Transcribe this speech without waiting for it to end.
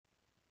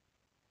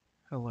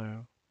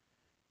Hello.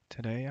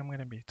 Today I'm going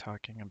to be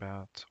talking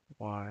about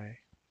why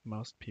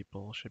most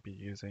people should be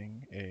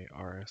using a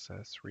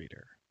RSS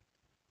reader.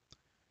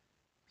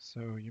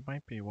 So you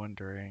might be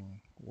wondering,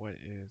 what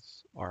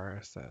is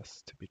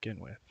RSS to begin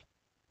with?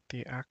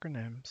 The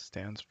acronym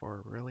stands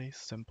for Really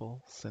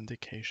Simple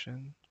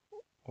Syndication,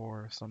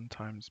 or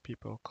sometimes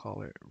people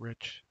call it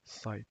Rich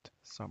Site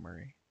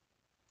Summary.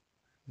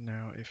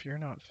 Now, if you're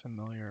not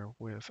familiar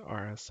with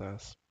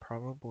RSS,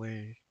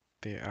 probably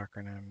the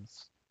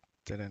acronyms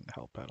didn't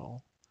help at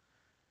all.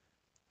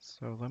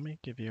 So let me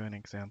give you an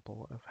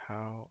example of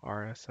how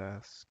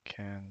RSS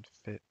can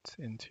fit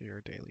into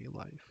your daily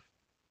life.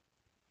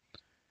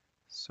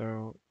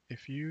 So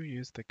if you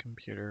use the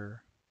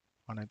computer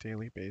on a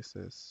daily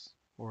basis,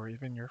 or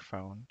even your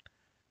phone,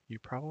 you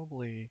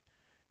probably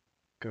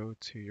go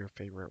to your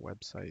favorite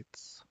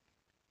websites.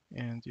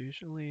 And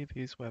usually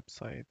these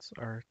websites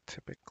are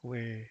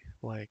typically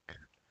like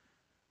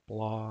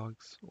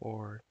blogs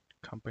or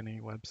company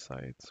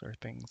websites or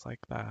things like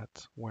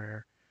that,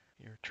 where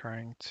you're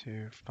trying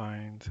to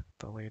find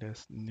the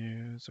latest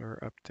news or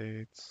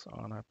updates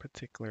on a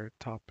particular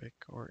topic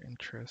or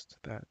interest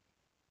that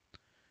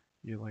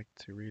you like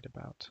to read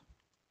about.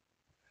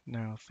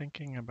 Now,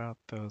 thinking about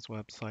those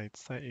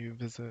websites that you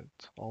visit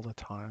all the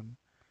time,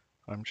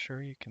 I'm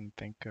sure you can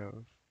think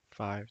of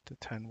 5 to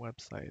 10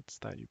 websites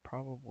that you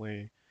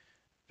probably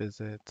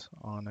visit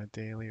on a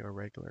daily or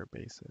regular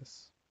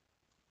basis.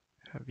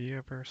 Have you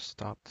ever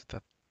stopped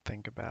to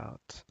think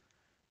about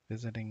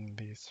visiting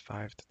these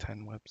 5 to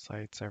 10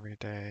 websites every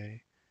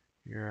day?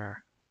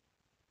 You're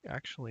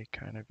actually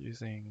kind of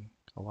using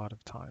a lot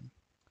of time.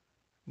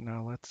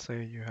 Now, let's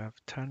say you have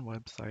 10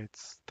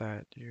 websites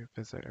that you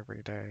visit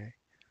every day.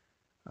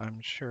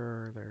 I'm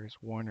sure there's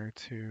one or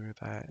two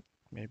that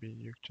maybe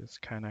you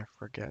just kind of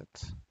forget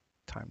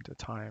time to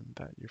time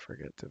that you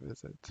forget to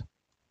visit.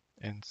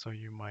 And so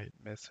you might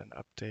miss an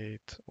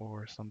update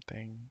or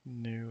something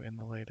new in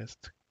the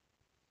latest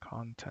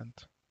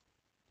content.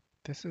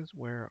 This is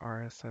where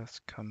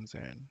RSS comes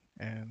in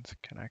and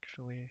can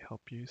actually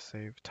help you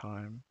save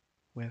time.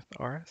 With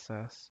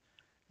RSS,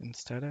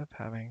 instead of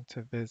having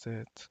to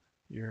visit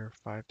your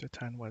 5 to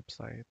 10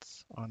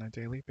 websites on a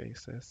daily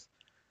basis,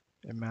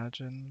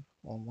 imagine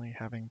only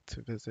having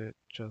to visit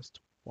just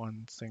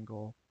one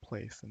single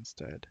place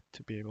instead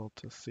to be able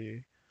to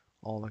see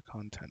all the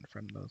content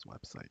from those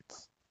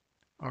websites.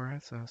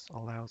 RSS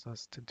allows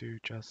us to do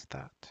just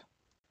that.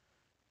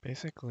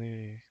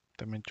 Basically,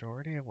 the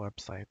majority of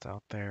websites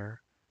out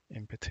there,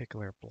 in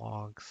particular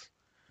blogs,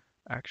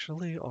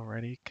 actually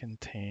already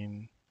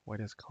contain what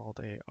is called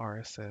a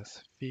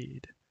RSS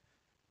feed.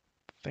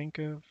 Think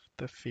of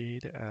the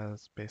feed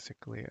as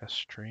basically a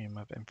stream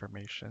of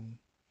information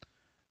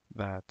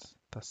that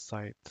the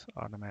site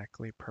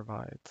automatically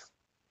provides.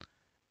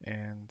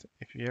 And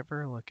if you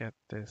ever look at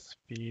this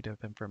feed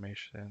of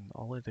information,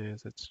 all it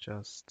is, it's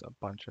just a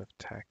bunch of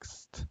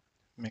text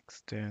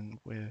mixed in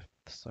with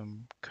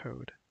some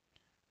code.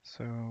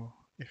 So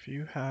if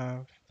you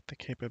have the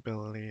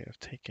capability of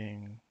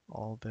taking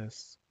all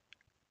this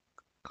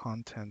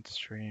content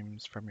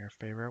streams from your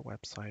favorite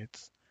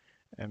websites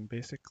and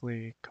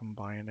basically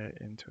combine it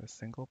into a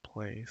single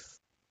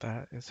place,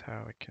 that is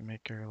how it can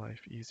make your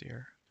life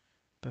easier.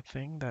 The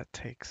thing that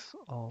takes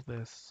all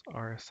this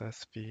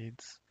RSS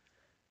feeds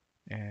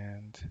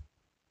and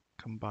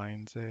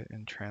combines it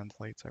and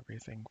translates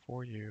everything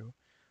for you,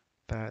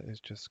 that is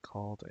just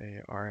called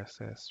a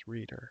RSS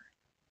reader.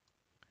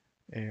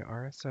 A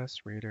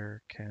RSS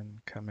reader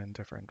can come in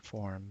different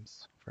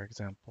forms. For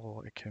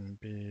example, it can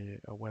be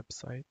a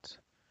website,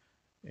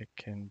 it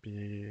can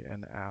be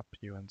an app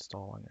you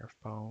install on your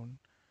phone,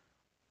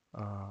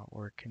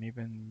 or it can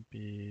even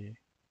be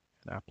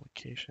an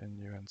application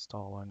you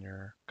install on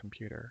your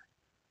computer.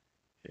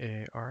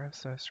 A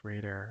RSS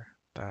reader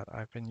that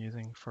I've been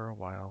using for a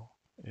while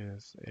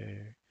is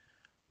a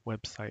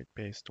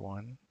website-based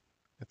one.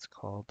 It's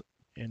called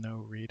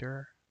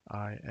InnoReader,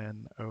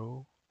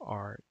 INOREADER.com.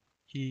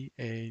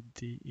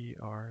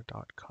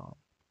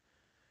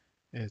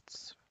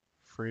 It's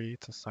free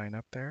to sign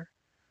up there,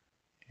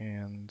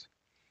 and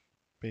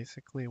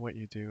basically what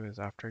you do is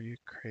after you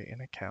create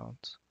an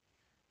account,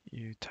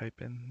 you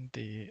type in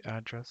the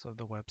address of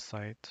the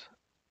website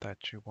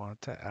that you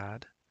want to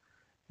add,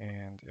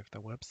 and if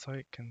the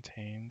website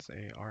contains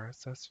a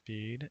RSS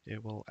feed,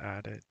 it will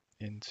add it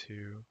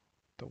into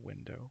the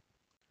window.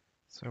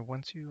 So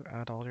once you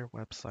add all your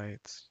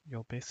websites,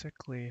 you'll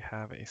basically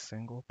have a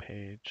single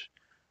page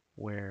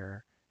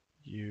where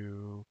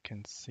you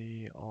can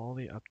see all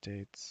the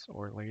updates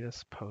or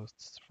latest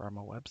posts from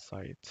a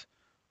website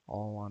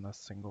all on a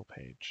single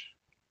page.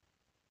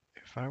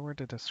 If I were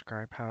to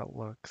describe how it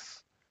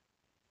looks,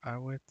 I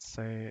would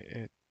say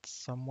it's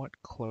somewhat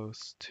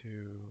close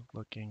to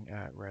looking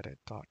at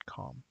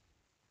reddit.com,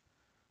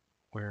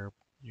 where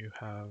you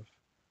have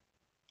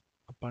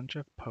a bunch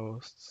of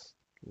posts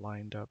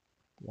lined up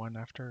one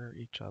after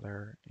each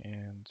other,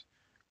 and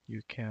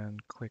you can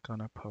click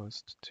on a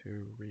post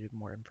to read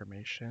more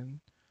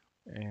information,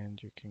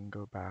 and you can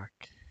go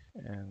back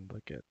and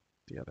look at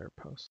the other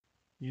posts.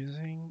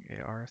 Using a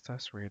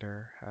RSS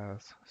reader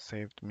has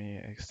saved me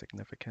a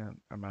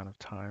significant amount of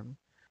time.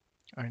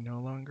 I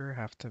no longer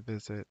have to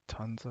visit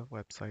tons of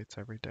websites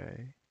every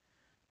day.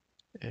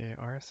 A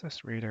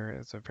RSS reader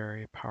is a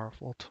very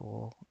powerful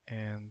tool,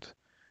 and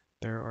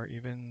there are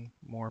even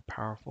more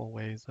powerful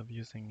ways of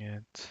using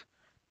it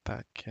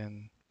that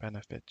can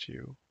benefit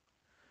you.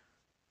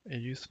 A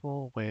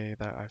useful way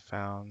that I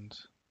found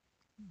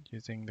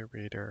using the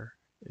reader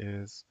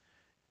is,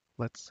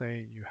 let's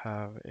say you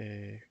have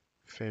a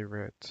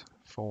favorite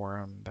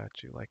forum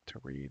that you like to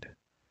read.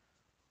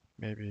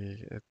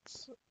 Maybe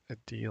it's a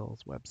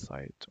deals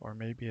website, or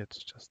maybe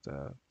it's just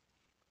a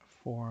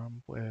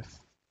forum with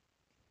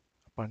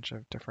a bunch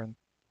of different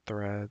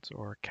threads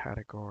or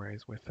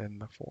categories within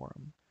the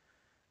forum.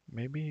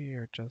 Maybe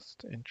you're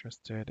just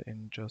interested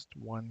in just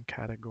one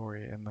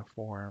category in the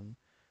forum,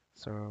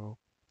 so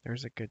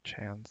there's a good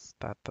chance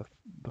that the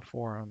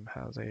forum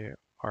has a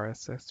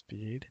RSS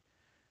feed,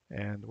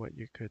 and what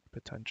you could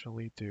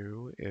potentially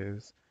do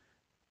is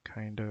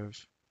kind of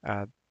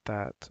add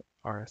that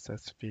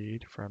RSS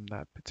feed from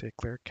that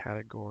particular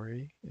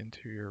category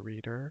into your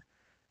reader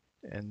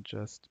and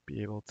just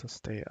be able to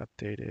stay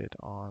updated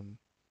on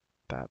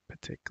that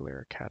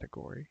particular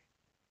category.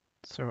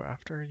 So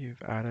after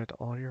you've added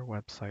all your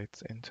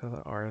websites into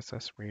the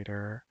RSS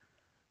reader,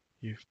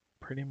 you've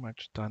pretty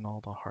much done all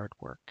the hard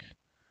work.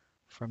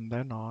 From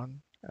then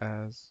on,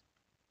 as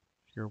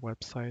your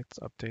websites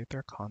update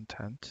their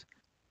content,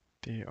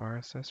 the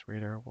RSS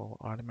reader will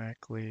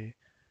automatically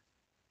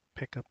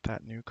pick up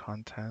that new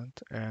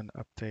content and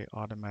update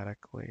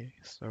automatically,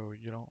 so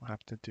you don't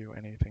have to do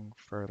anything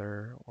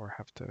further or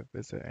have to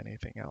visit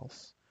anything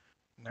else.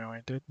 Now,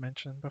 I did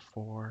mention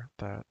before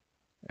that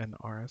an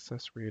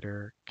RSS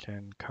reader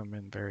can come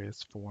in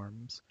various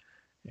forms,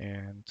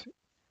 and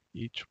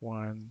each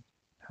one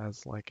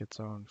has like its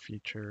own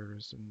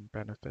features and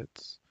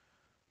benefits.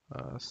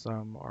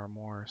 Some are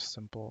more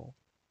simple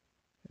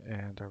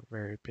and are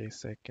very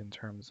basic in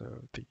terms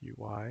of the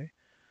UI.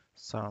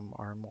 Some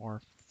are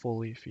more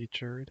fully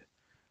featured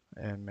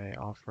and may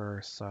offer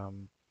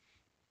some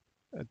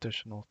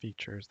additional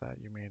features that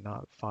you may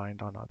not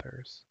find on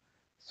others.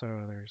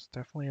 So there's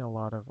definitely a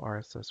lot of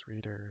RSS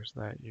readers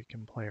that you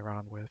can play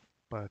around with,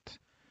 but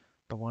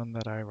the one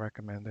that I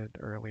recommended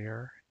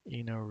earlier,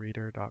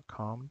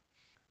 enoreader.com,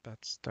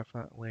 that's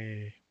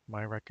definitely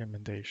my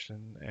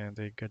recommendation and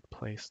a good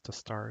place to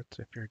start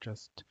if you're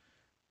just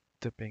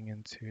dipping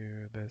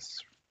into this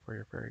for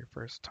your very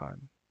first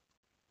time.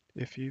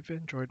 If you've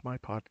enjoyed my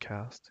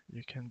podcast,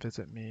 you can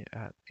visit me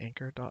at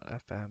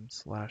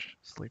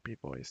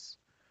anchor.fm/sleepyvoice.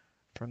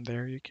 From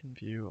there, you can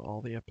view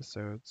all the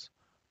episodes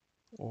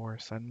or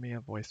send me a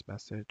voice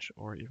message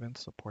or even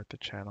support the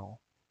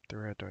channel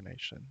through a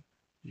donation.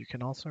 You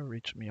can also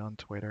reach me on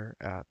Twitter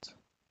at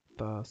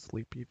the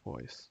Sleepy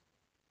Voice,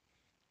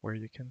 where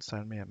you can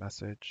send me a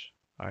message.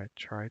 I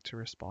try to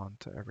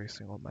respond to every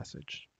single message.